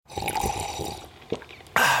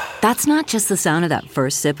That's not just the sound of that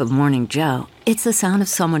first sip of Morning Joe. It's the sound of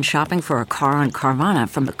someone shopping for a car on Carvana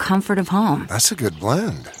from the comfort of home. That's a good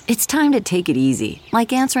blend. It's time to take it easy,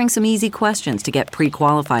 like answering some easy questions to get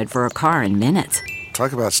pre-qualified for a car in minutes.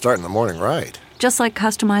 Talk about starting the morning right. Just like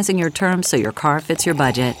customizing your terms so your car fits your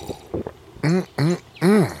budget.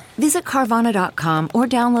 Visit Carvana.com or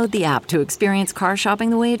download the app to experience car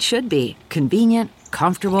shopping the way it should be. Convenient,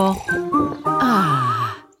 comfortable. Ah.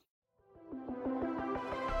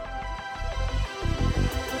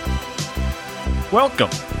 Welcome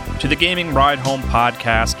to the Gaming Ride Home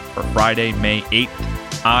podcast for Friday, May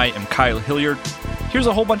 8th. I am Kyle Hilliard. Here's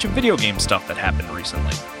a whole bunch of video game stuff that happened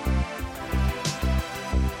recently.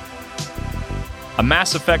 A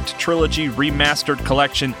Mass Effect Trilogy Remastered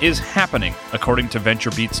Collection is happening, according to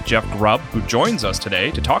VentureBeat's Jeff Grubb, who joins us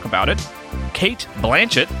today to talk about it. Cate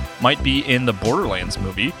Blanchett might be in the Borderlands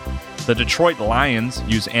movie. The Detroit Lions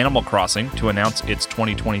use Animal Crossing to announce its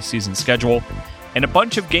 2020 season schedule. And a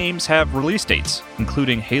bunch of games have release dates,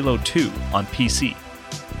 including Halo 2 on PC.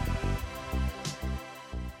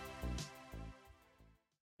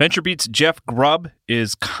 VentureBeat's Jeff Grubb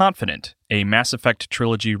is confident a Mass Effect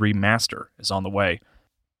Trilogy remaster is on the way.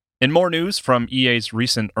 In more news from EA's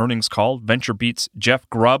recent earnings call, VentureBeat's Jeff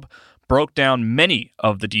Grubb broke down many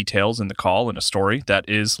of the details in the call in a story that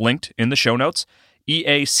is linked in the show notes.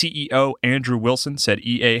 EA CEO Andrew Wilson said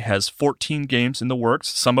EA has 14 games in the works,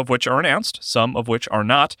 some of which are announced, some of which are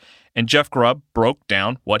not, and Jeff Grubb broke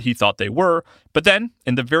down what he thought they were. But then,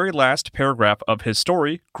 in the very last paragraph of his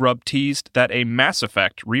story, Grubb teased that a Mass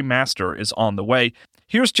Effect remaster is on the way.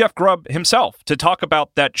 Here's Jeff Grubb himself to talk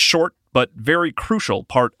about that short but very crucial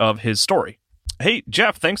part of his story. Hey,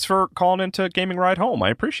 Jeff, thanks for calling into Gaming Ride Home.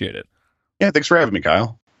 I appreciate it. Yeah, thanks for having me,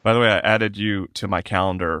 Kyle. By the way, I added you to my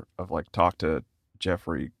calendar of talk to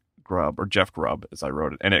Jeffrey Grubb, or Jeff Grubb, as I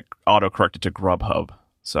wrote it, and it auto-corrected to Grubhub.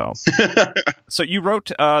 So you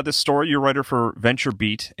wrote this story. You're a writer for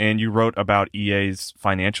VentureBeat, and you wrote about EA's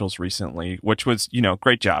financials recently, which was,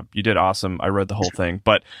 great job. You did awesome. I read the whole thing.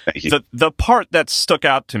 But the part that stuck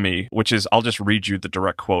out to me, which is, I'll just read you the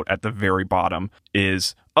direct quote at the very bottom,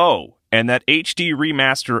 is, and that HD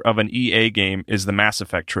remaster of an EA game is the Mass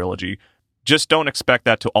Effect trilogy. Just don't expect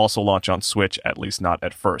that to also launch on Switch, at least not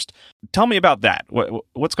at first. Tell me about that.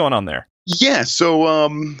 What's going on there? Yeah, so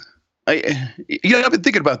I've been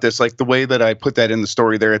thinking about this, like the way that I put that in the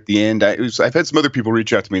story there at the end. I've had some other people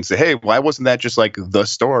reach out to me and say, "Hey, why wasn't that just like the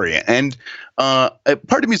story?" And part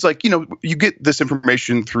of me is like, you get this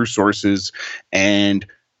information through sources, and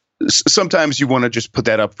sometimes you want to just put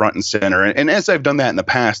that up front and center. And as I've done that in the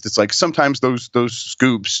past, it's like sometimes those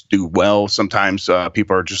scoops do well. Sometimes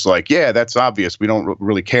people are just like, yeah, that's obvious. We don't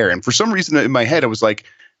really care. And for some reason in my head, I was like,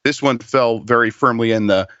 this one fell very firmly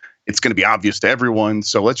in it's going to be obvious to everyone.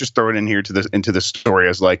 So let's just throw it in here into the story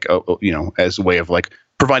as as a way of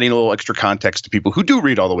providing a little extra context to people who do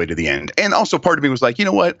read all the way to the end. And also part of me was like, you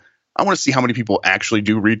know what? I want to see how many people actually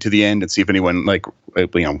do read to the end and see if anyone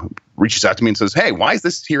reaches out to me and says, hey, why is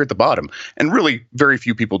this here at the bottom? And really very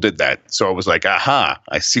few people did that. So I was like, aha,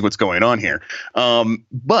 I see what's going on here.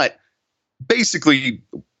 But basically,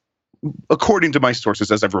 according to my sources,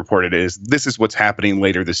 as I've reported, this is what's happening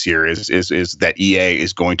later this year is that EA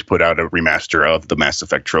is going to put out a remaster of the Mass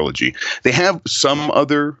Effect trilogy. They have some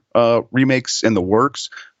other remakes in the works,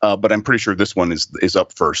 but I'm pretty sure this one is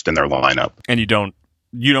up first in their lineup. And you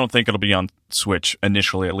don't think it'll be on Switch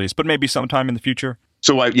initially, at least, but maybe sometime in the future?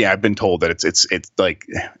 So I've been told that it's like,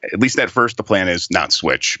 at least at first the plan is not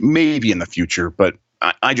Switch, maybe in the future, but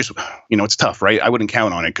I just, it's tough, right? I wouldn't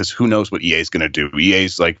count on it because who knows what EA is going to do. EA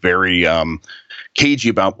is very cagey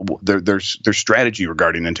about their strategy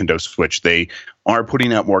regarding Nintendo Switch. They are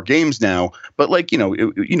putting out more games now, but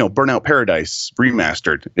Burnout Paradise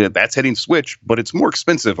remastered, that's hitting Switch, but it's more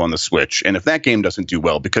expensive on the Switch. And if that game doesn't do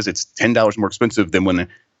well because it's $10 more expensive than when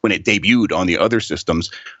it debuted on the other systems,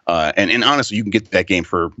 and honestly, you can get that game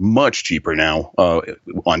for much cheaper now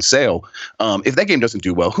on sale. If that game doesn't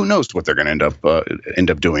do well, who knows what they're going to end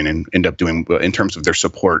up doing in terms of their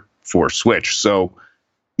support for Switch. So,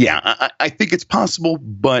 yeah, I think it's possible,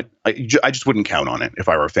 but I just wouldn't count on it if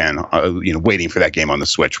I were a fan, waiting for that game on the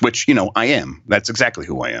Switch, which, I am. That's exactly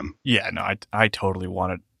who I am. Yeah, no, I totally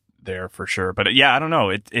want it there for sure. But yeah, I don't know.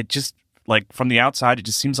 It just, from the outside, it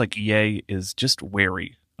just seems like EA is just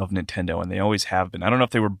wary of Nintendo, and they always have been. I don't know if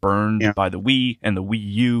they were burned by the Wii and the Wii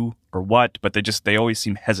U or what, but they always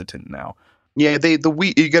seem hesitant now. Yeah, the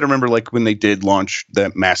Wii, you got to remember when they did launch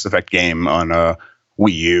that Mass Effect game on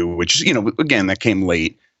Wii U, which again, that came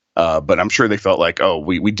late. But I'm sure they felt like, oh,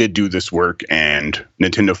 we did do this work, and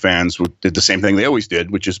Nintendo fans did the same thing they always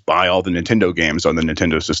did, which is buy all the Nintendo games on the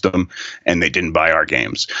Nintendo system, and they didn't buy our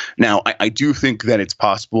games. Now, I do think that it's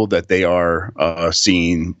possible that they are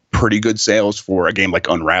seeing pretty good sales for a game like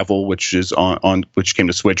Unravel, which is which came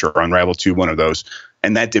to Switch, or Unravel 2, one of those,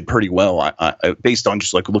 and that did pretty well, based on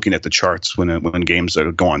just like looking at the charts when games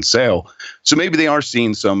go on sale. So maybe they are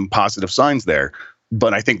seeing some positive signs there.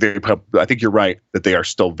 But I think you're right that they are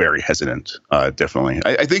still very hesitant. Definitely,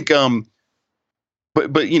 I think.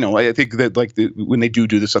 But you know, I think that like when they do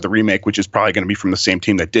this other remake, which is probably going to be from the same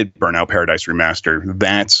team that did Burnout Paradise Remaster,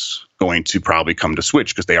 that's going to probably come to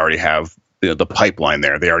Switch because they already have the pipeline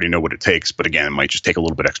there. They already know what it takes. But again, it might just take a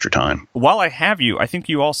little bit extra time. While I have you, I think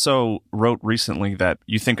you also wrote recently that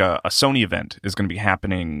you think a Sony event is going to be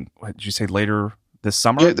happening. What did you say, later this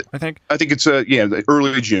summer? Yeah, I think it's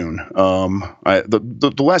early June.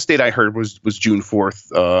 The last date I heard was June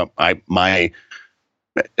 4th.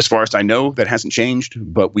 As far as I know, that hasn't changed,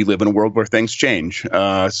 but we live in a world where things change.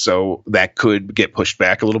 So that could get pushed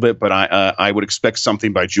back a little bit, but I would expect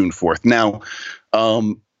something by June 4th. Now,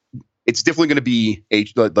 it's definitely going to be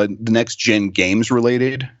the next gen games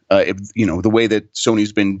related. The way that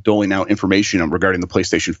Sony's been doling out information regarding the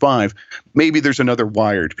PlayStation 5, maybe there's another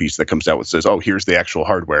Wired piece that comes out that says, oh, here's the actual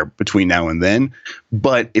hardware between now and then.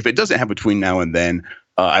 But if it doesn't have between now and then,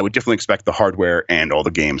 I would definitely expect the hardware and all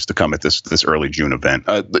the games to come at this early June event.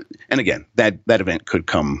 And again, that event could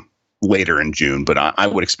come later in June, but I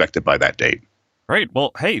would expect it by that date. Great.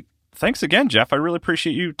 Well, hey, thanks again, Jeff. I really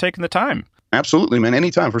appreciate you taking the time. Absolutely, man.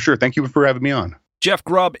 Anytime, for sure. Thank you for having me on. Jeff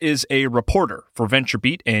Grubb is a reporter for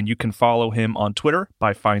VentureBeat, and you can follow him on Twitter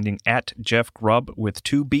by finding @JeffGrubb with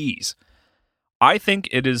 2 B's. I think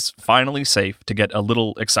it is finally safe to get a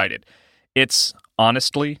little excited. It's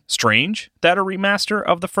honestly strange that a remaster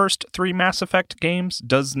of the first 3 Mass Effect games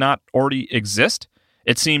does not already exist.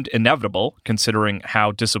 It seemed inevitable, considering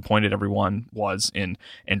how disappointed everyone was in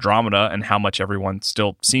Andromeda and how much everyone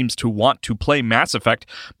still seems to want to play Mass Effect,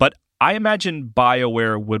 but I imagine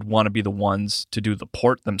BioWare would want to be the ones to do the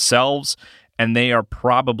port themselves, and they are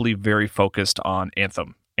probably very focused on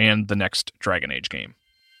Anthem and the next Dragon Age game.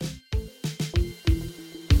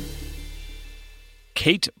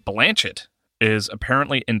 Cate Blanchett is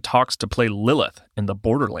apparently in talks to play Lilith in the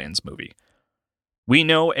Borderlands movie. We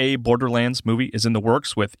know a Borderlands movie is in the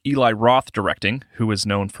works with Eli Roth directing, who is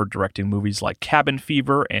known for directing movies like Cabin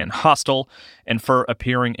Fever and Hostel, and for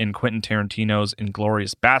appearing in Quentin Tarantino's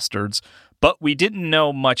Inglourious Basterds, but we didn't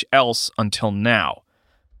know much else until now.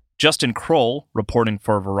 Justin Kroll, reporting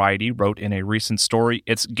for Variety, wrote in a recent story,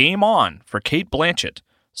 "It's game on for Cate Blanchett.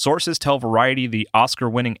 Sources tell Variety the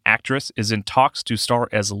Oscar-winning actress is in talks to star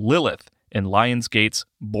as Lilith in Lionsgate's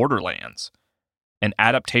Borderlands." An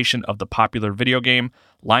adaptation of the popular video game,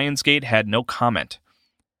 Lionsgate had no comment.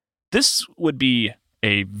 This would be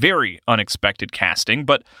a very unexpected casting,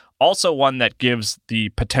 but also one that gives the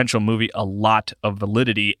potential movie a lot of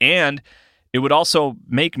validity, and it would also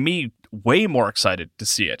make me way more excited to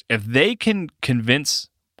see it. If they can convince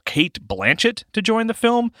Cate Blanchett to join the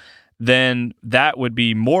film, then that would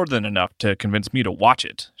be more than enough to convince me to watch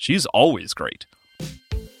it. She's always great.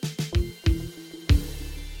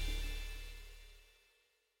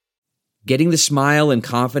 Getting the smile and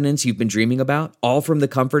confidence you've been dreaming about, all from the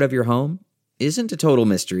comfort of your home, isn't a total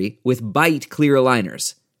mystery with Byte clear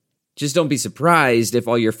aligners. Just don't be surprised if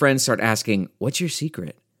all your friends start asking, "What's your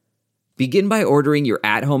secret?" Begin by ordering your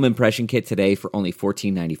at-home impression kit today for only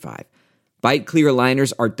 $14.95. Byte clear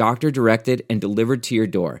aligners are doctor-directed and delivered to your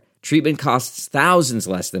door. Treatment costs thousands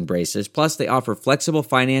less than braces, plus they offer flexible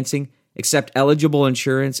financing, accept eligible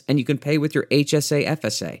insurance, and you can pay with your HSA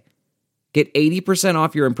FSA. Get 80%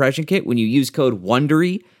 off your impression kit when you use code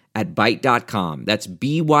WONDERY at Byte.com. That's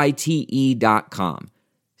BYTE.com.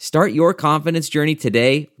 Start your confidence journey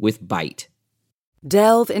today with Byte.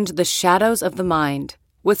 Delve into the shadows of the mind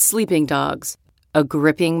with Sleeping Dogs, a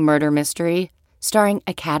gripping murder mystery starring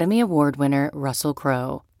Academy Award winner Russell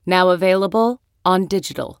Crowe. Now available on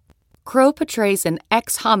digital. Crowe portrays an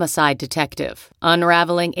ex-homicide detective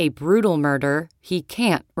unraveling a brutal murder he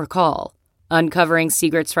can't recall. Uncovering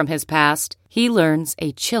secrets from his past, he learns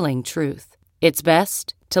a chilling truth. It's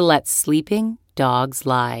best to let sleeping dogs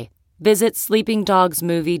lie. Visit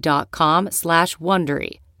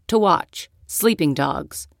sleepingdogsmovie.com/Wondery to watch Sleeping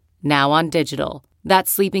Dogs, now on digital.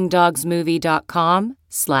 That's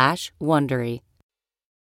sleepingdogsmovie.com/Wondery.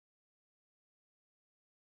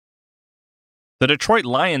 The Detroit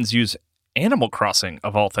Lions use Animal Crossing,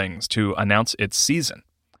 of all things, to announce its season.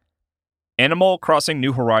 Animal Crossing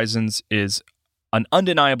New Horizons is an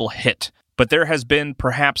undeniable hit, But there has been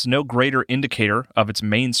perhaps no greater indicator of its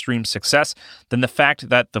mainstream success than the fact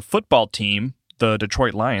that the football team, the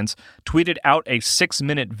Detroit Lions, tweeted out a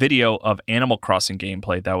 6-minute video of Animal Crossing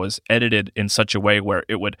gameplay that was edited in such a way where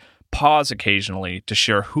it would pause occasionally to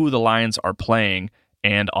share who the Lions are playing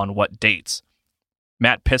and on what dates.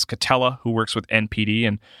 Matt Piscatella, who works with NPD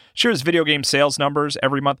and shares video game sales numbers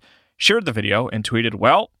every month, shared the video and tweeted,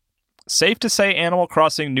 "Well, safe to say Animal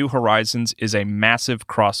Crossing New Horizons is a massive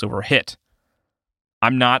crossover hit."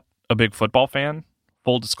 I'm not a big football fan.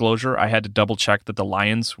 Full disclosure, I had to double check that the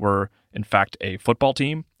Lions were, in fact, a football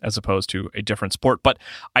team as opposed to a different sport. But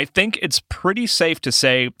I think it's pretty safe to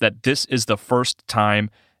say that this is the first time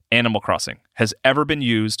Animal Crossing has ever been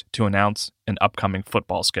used to announce an upcoming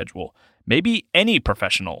football schedule. Maybe any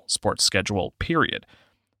professional sports schedule, period.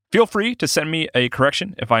 Feel free to send me a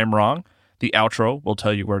correction if I am wrong. The outro will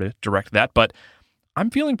tell you where to direct that, but I'm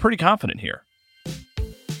feeling pretty confident here.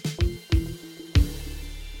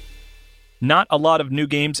 Not a lot of new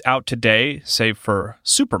games out today, save for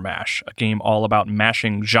Super Mash, a game all about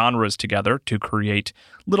mashing genres together to create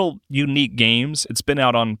little unique games. It's been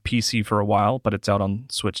out on PC for a while, but it's out on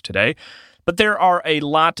Switch today. But there are a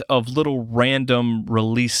lot of little random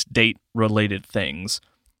release date related things.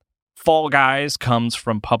 Fall Guys comes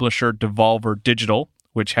from publisher Devolver Digital,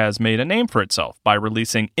 which has made a name for itself by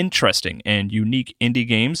releasing interesting and unique indie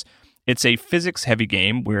games. It's a physics-heavy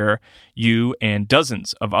game where you and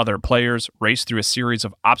dozens of other players race through a series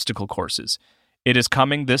of obstacle courses. It is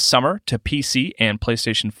coming this summer to PC and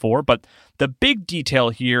PlayStation 4, but the big detail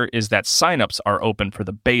here is that signups are open for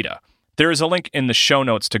the beta. There is a link in the show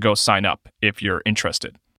notes to go sign up if you're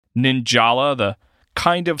interested. Ninjala, the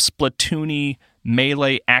kind of Splatoon-y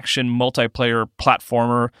melee action multiplayer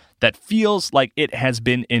platformer that feels like it has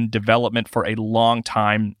been in development for a long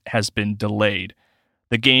time, has been delayed.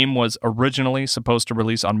 The game was originally supposed to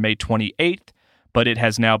release on May 28th, but it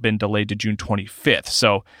has now been delayed to June 25th.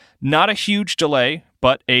 So not a huge delay,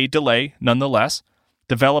 but a delay nonetheless.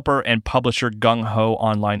 Developer and publisher Gung Ho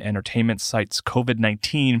Online Entertainment cites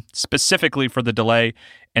COVID-19 specifically for the delay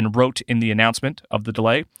and wrote in the announcement of the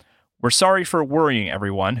delay, "We're sorry for worrying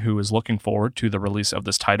everyone who is looking forward to the release of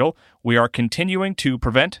this title. We are continuing to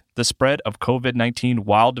prevent the spread of COVID-19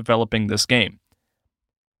 while developing this game."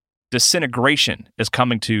 Disintegration is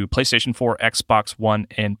coming to PlayStation 4, Xbox One,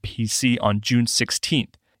 and PC on June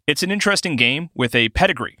 16th. It's an interesting game with a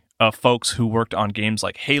pedigree of folks who worked on games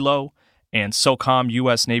like Halo and SOCOM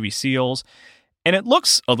US Navy SEALs, and it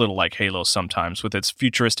looks a little like Halo sometimes with its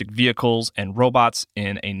futuristic vehicles and robots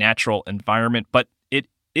in a natural environment, but it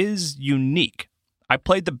is unique. I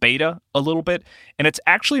played the beta a little bit, and it's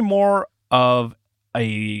actually more of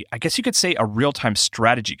I guess you could say a real-time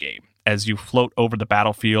strategy game, as you float over the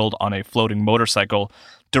battlefield on a floating motorcycle,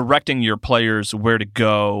 directing your players where to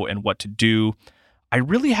go and what to do. I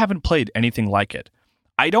really haven't played anything like it.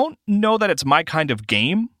 I don't know that it's my kind of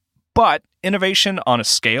game, but innovation on a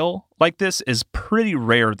scale like this is pretty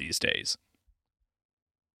rare these days.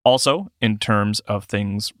 Also, in terms of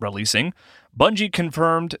things releasing, Bungie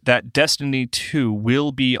confirmed that Destiny 2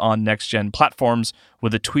 will be on next-gen platforms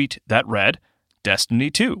with a tweet that read, "Destiny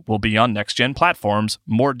 2 will be on next-gen platforms,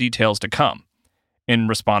 more details to come," in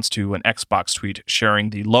response to an Xbox tweet sharing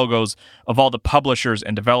the logos of all the publishers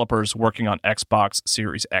and developers working on Xbox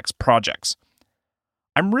Series X projects.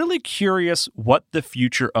 I'm really curious what the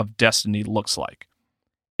future of Destiny looks like.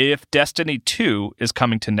 If Destiny 2 is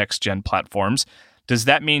coming to next-gen platforms, does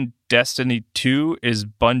that mean Destiny 2 is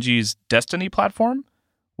Bungie's Destiny platform?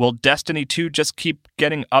 Will Destiny 2 just keep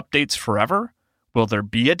getting updates forever? Will there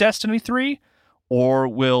be a Destiny 3? Or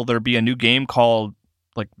will there be a new game called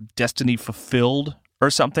like Destiny Fulfilled or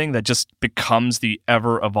something that just becomes the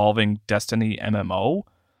ever-evolving Destiny MMO?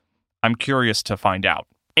 I'm curious to find out.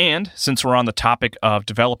 And since we're on the topic of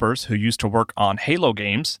developers who used to work on Halo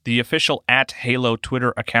games, the official @Halo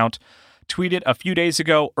Twitter account tweeted a few days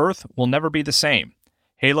ago, "Earth will never be the same.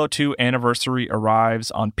 Halo 2 Anniversary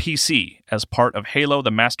arrives on PC as part of Halo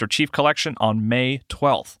the Master Chief Collection on May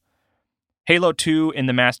 12th. Halo 2 in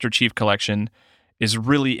the Master Chief Collection is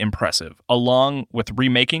really impressive. Along with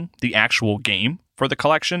remaking the actual game for the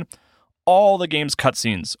collection, all the game's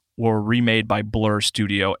cutscenes were remade by Blur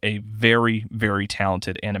Studio, a very, very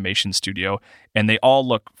talented animation studio, and they all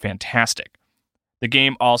look fantastic. The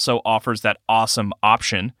game also offers that awesome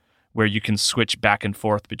option where you can switch back and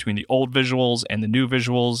forth between the old visuals and the new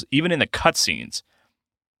visuals, even in the cutscenes.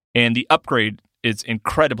 And the upgrade is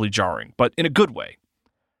incredibly jarring, but in a good way.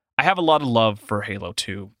 I have a lot of love for Halo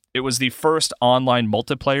 2. It was the first online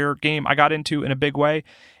multiplayer game I got into in a big way,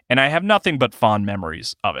 and I have nothing but fond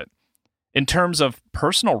memories of it. In terms of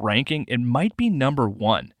personal ranking, it might be number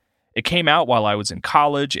one. It came out while I was in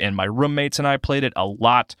college, and my roommates and I played it a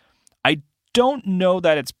lot. I don't know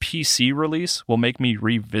that its PC release will make me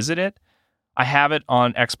revisit it. I have it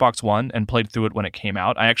on Xbox One and played through it when it came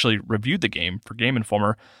out. I actually reviewed the game for Game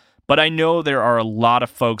Informer, but I know there are a lot of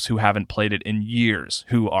folks who haven't played it in years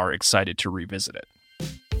who are excited to revisit it.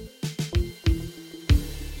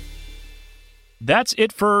 That's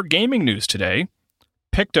it for gaming news today.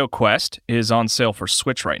 PictoQuest is on sale for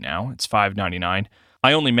Switch right now. It's $5.99.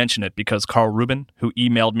 I only mention it because Carl Rubin, who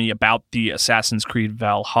emailed me about the Assassin's Creed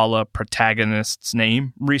Valhalla protagonist's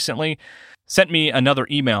name recently, sent me another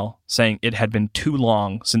email saying it had been too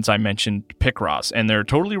long since I mentioned Picross, and they're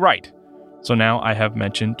totally right. So now I have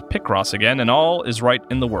mentioned Picross again, and all is right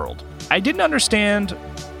in the world. I didn't understand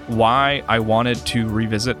why I wanted to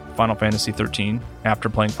revisit Final Fantasy XIII after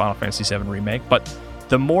playing Final Fantasy VII Remake, but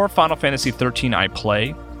the more Final Fantasy XIII I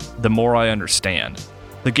play, the more I understand.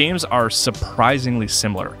 The games are surprisingly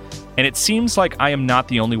similar, and it seems like I am not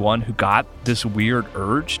the only one who got this weird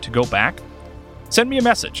urge to go back. Send me a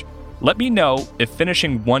message. Let me know if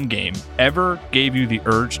finishing one game ever gave you the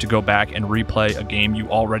urge to go back and replay a game you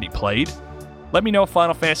already played. Let me know if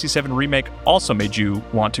Final Fantasy VII Remake also made you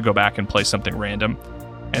want to go back and play something random,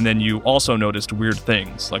 and then you also noticed weird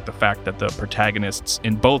things, like the fact that the protagonists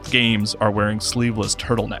in both games are wearing sleeveless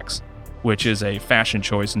turtlenecks, which is a fashion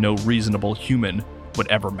choice no reasonable human would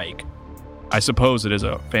ever make. I suppose it is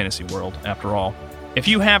a fantasy world, after all. If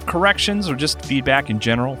you have corrections or just feedback in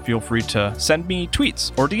general, feel free to send me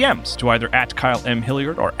tweets or DMs to either at Kyle M.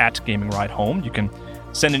 Hilliard or at Gaming Ride Home. You can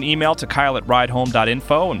send an email to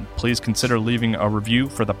kyle@ridehome.info, and please consider leaving a review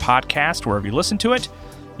for the podcast wherever you listen to it.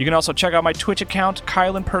 You can also check out my Twitch account,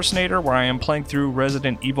 Kyle Impersonator, where I am playing through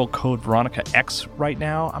Resident Evil Code Veronica X right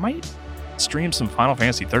now. I might stream some Final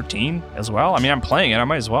Fantasy XIII as well. I mean, I'm playing it. I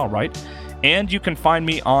might as well, right? And you can find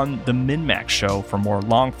me on the MinMax Show for more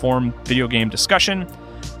long-form video game discussion.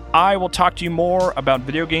 I will talk to you more about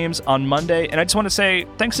video games on Monday, and I just want to say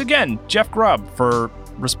thanks again, Jeff Grubb, for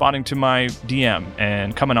responding to my DM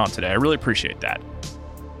and coming on today. I really appreciate that.